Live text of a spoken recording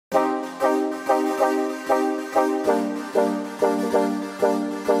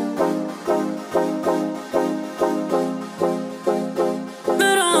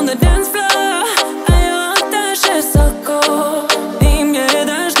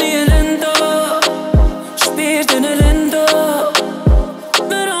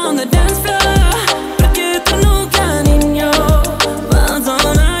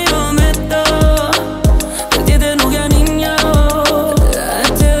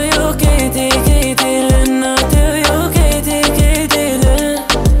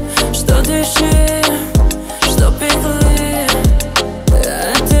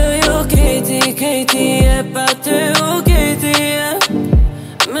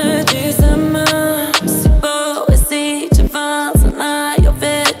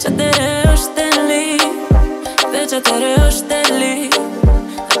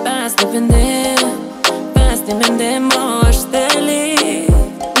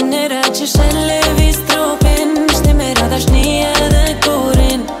që shëllevis trupin, Shpirtin dashni edhe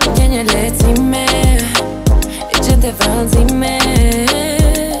kurin. Je një lecime, e gjente vallzime.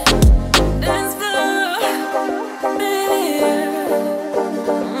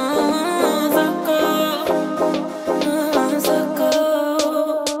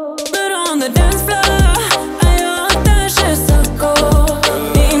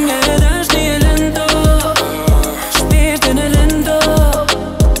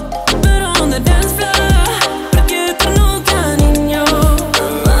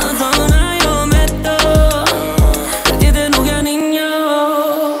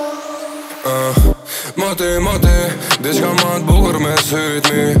 Diçka ma t'bukur me syt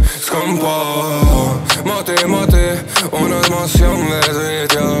mi s'kam pa. Mati, unë atë mas jam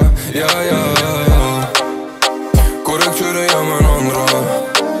vezit, ja. Kur e këqyre jam e nëndra,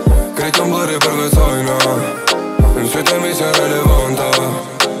 krejt jam blëri për vesajna, në syt e mi se relevanta.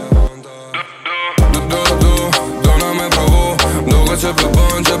 Do na me provo, duke që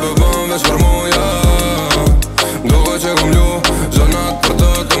përbën, veç për mu.